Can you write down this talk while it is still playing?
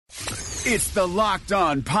It's the Locked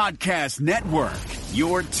On Podcast Network,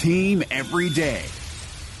 your team every day.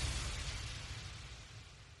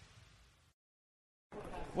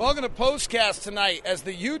 Welcome to POSTCAST tonight as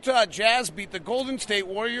the Utah Jazz beat the Golden State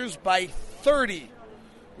Warriors by 30.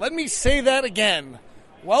 Let me say that again.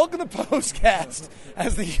 Welcome to POSTCAST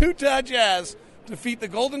as the Utah Jazz defeat the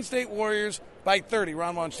Golden State Warriors by 30.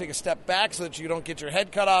 Ron, why don't you take a step back so that you don't get your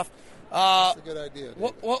head cut off? That's a good idea.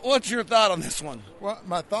 What's your thought on this one? Well,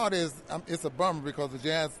 my thought is it's a bummer because the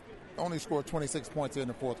Jazz only scored 26 points in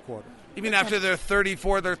the fourth quarter. You mean after they're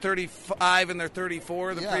 34, they're 35, and they're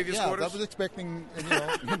 34 the previous quarters? I was expecting, you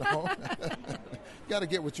got to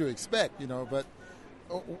get what you expect, but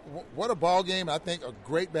what a ball game. I think a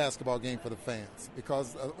great basketball game for the fans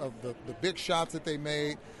because of the big shots that they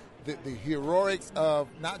made, the heroics of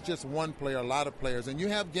not just one player, a lot of players. And you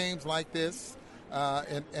have games like this,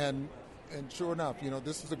 and sure enough,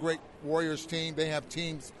 this is a great Warriors team. They have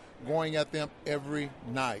teams going at them every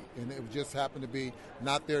night, and it just happened to be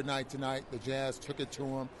not their night tonight. The Jazz took it to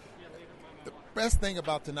them. The best thing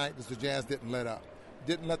about tonight is the Jazz didn't let up.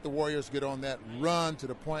 Didn't let the Warriors get on that run to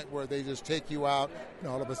the point where they just take you out, and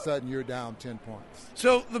all of a sudden you're down 10 points.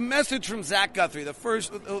 So the message from Zach Guthrie,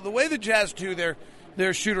 the way the Jazz do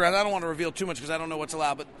their shoot-around, I don't want to reveal too much because I don't know what's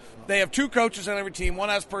allowed, but they have two coaches on every team. One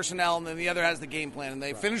has personnel, and then the other has the game plan. And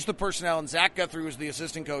they finished the personnel, and Zach Guthrie was the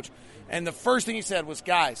assistant coach. And the first thing he said was,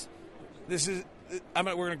 guys, we're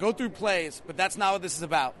going to go through plays, but that's not what this is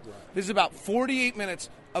about. Right. This is about 48 minutes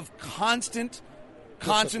of constant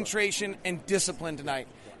concentration and discipline tonight.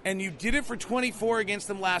 And you did it for 24 against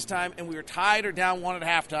them last time, and we were tied or down one at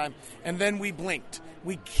halftime, and then we blinked.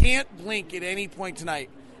 We can't blink at any point tonight,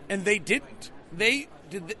 and they didn't. They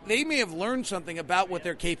may have learned something about what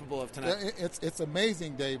they're capable of tonight. It's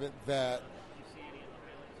amazing, David, that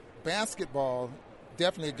basketball,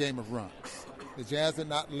 definitely a game of runs. The Jazz did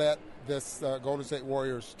not let this Golden State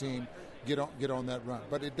Warriors team get on that run.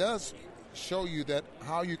 But it does show you that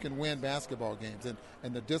how you can win basketball games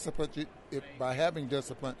and the discipline, by having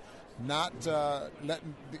discipline, not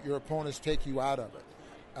letting your opponents take you out of it.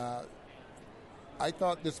 I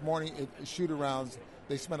thought this morning at shoot-arounds,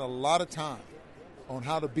 they spent a lot of time on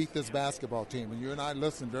how to beat this basketball team. And you and I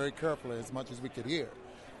listened very carefully as much as we could hear.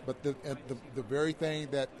 But the very thing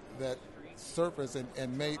that surfaced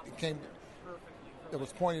and that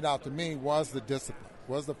was pointed out to me was the discipline,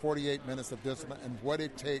 was the 48 minutes of discipline and what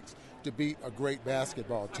it takes to beat a great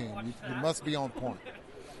basketball team. You must be on point.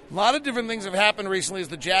 A lot of different things have happened recently as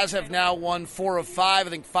the Jazz have now won 4 of 5, I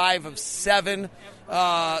think 5 of 7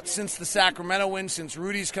 since the Sacramento win, since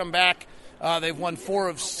Rudy's come back. They've won 4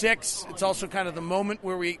 of 6. It's also kind of the moment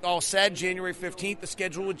where we all said January 15th the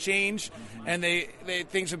schedule would change, and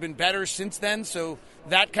things have been better since then, so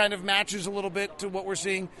that kind of matches a little bit to what we're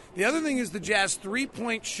seeing. The other thing is the Jazz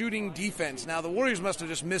three-point shooting defense. Now, the Warriors must have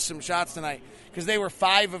just missed some shots tonight because they were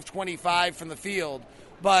 5 of 25 from the field,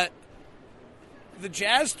 but the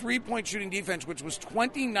Jazz three-point shooting defense, which was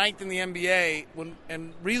 29th in the NBA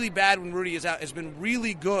and really bad when Rudy is out, has been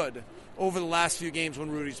really good over the last few games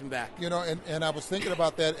when Rudy's been back. And I was thinking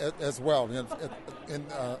about that as well. In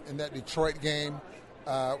that Detroit game,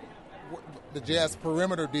 the Jazz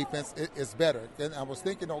perimeter defense is better. And I was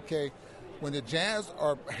thinking, okay, when the Jazz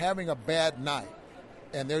are having a bad night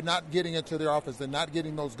and they're not getting into their offense, they're not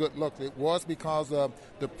getting those good looks, it was because of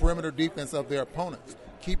the perimeter defense of their opponents,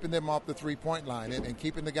 keeping them off the three-point line and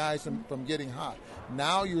keeping the guys from getting hot.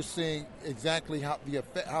 Now you're seeing exactly how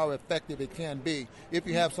effective it can be if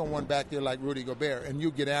you have someone back there like Rudy Gobert and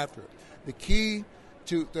you get after it. The key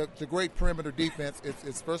to great perimeter defense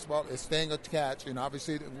is first of all is staying attached, and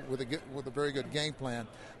obviously with a very good game plan.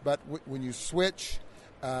 But when you switch,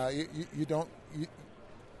 you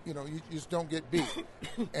just don't get beat.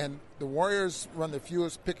 And the Warriors run the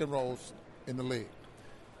fewest pick and rolls in the league.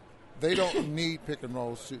 They don't need pick and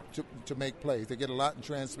rolls to make plays. They get a lot in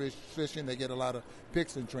transition. They get a lot of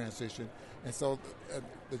picks in transition. And so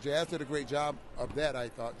the Jazz did a great job of that, I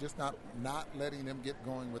thought, just not letting them get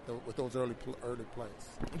going with those early plays.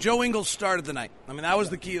 Joe Ingles started the night. I mean, that was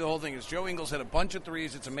the key to the whole thing is Joe Ingles had a bunch of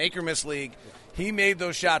threes. It's a make-or-miss league. He made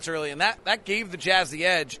those shots early, and that gave the Jazz the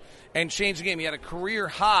edge and changed the game. He had a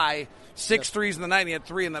career-high 6 threes in the night, and he had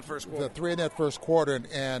 3 in that first quarter. The 3 in that first quarter,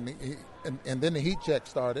 and then the heat check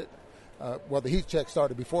started. The heat check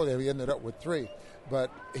started before that. He ended up with 3.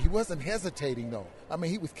 But he wasn't hesitating, though. I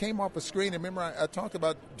mean, he came off a screen. And remember, I talked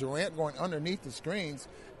about Durant going underneath the screens,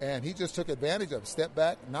 and he just took advantage of it. Stepped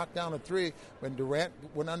back, knocked down a 3. When Durant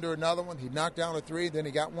went under another one, he knocked down a 3. Then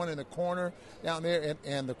he got one in the corner down there,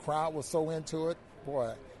 and the crowd was so into it.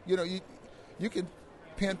 Boy, you can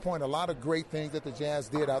pinpoint a lot of great things that the Jazz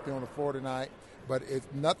did out there on the floor tonight, but it's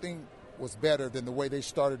nothing was better than the way they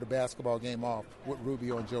started the basketball game off with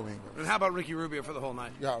Rubio and Joe Ingles. And how about Ricky Rubio for the whole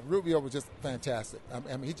night? Yeah, Rubio was just fantastic. I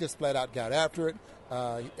mean, he just flat out got after it.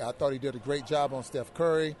 I thought he did a great job on Steph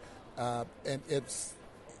Curry. And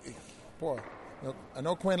I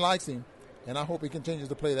know Quinn likes him, and I hope he continues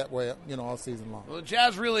to play that way, all season long. Well, the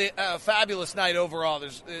Jazz really a fabulous night overall.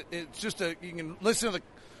 It's just you can listen to the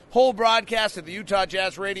whole broadcast at the Utah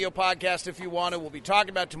Jazz Radio podcast if you want to. We'll be talking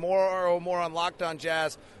about tomorrow more on Locked On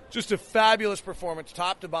Jazz. Just a fabulous performance,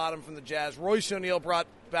 top to bottom from the Jazz. Royce O'Neal brought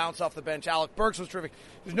bounce off the bench. Alec Burks was terrific.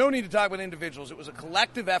 There's no need to talk about individuals. It was a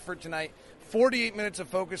collective effort tonight. 48 minutes of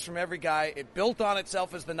focus from every guy. It built on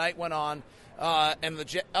itself as the night went on.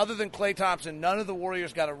 Other than Klay Thompson, none of the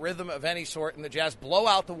Warriors got a rhythm of any sort, and the Jazz blow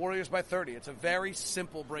out the Warriors by 30. It's a very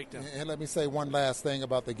simple breakdown. And let me say one last thing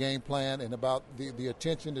about the game plan and about the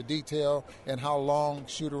attention to detail and how long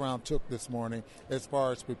shoot-around took this morning as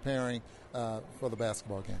far as preparing for the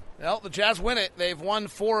basketball game. Well, the Jazz win it. They've won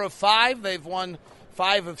 4 of 5. They've won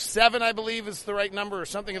 5 of 7, I believe, is the right number or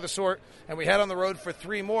something of the sort. And we head on the road for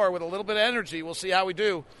 3 more with a little bit of energy. We'll see how we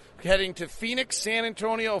do. Heading to Phoenix, San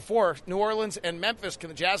Antonio 4, New Orleans, and Memphis. Can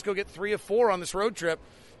the Jazz go get 3 of 4 on this road trip?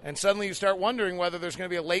 And suddenly you start wondering whether there's going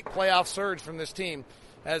to be a late playoff surge from this team.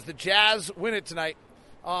 As the Jazz win it tonight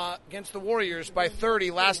against the Warriors by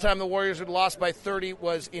 30. Last time the Warriors had lost by 30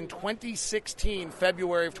 was in 2016,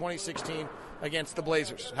 February of 2016, against the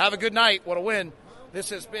Blazers. Have a good night. What a win.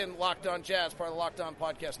 This has been Locked On Jazz, part of the Locked On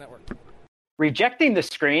Podcast Network. Rejecting the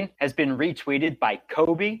Screen has been retweeted by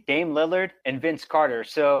Kobe, Dame Lillard, and Vince Carter,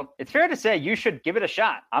 so it's fair to say you should give it a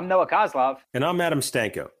shot. I'm Noah Kozlov. And I'm Adam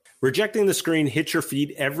Stanko. Rejecting the Screen hits your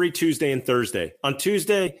feed every Tuesday and Thursday. On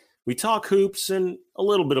Tuesday, we talk hoops and a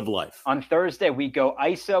little bit of life. On Thursday, we go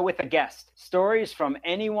ISO with a guest. Stories from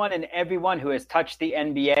anyone and everyone who has touched the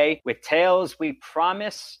NBA with tales we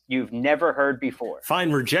promise you've never heard before.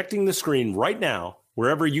 Find Rejecting the Screen right now,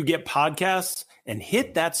 wherever you get podcasts, and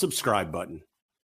hit that subscribe button.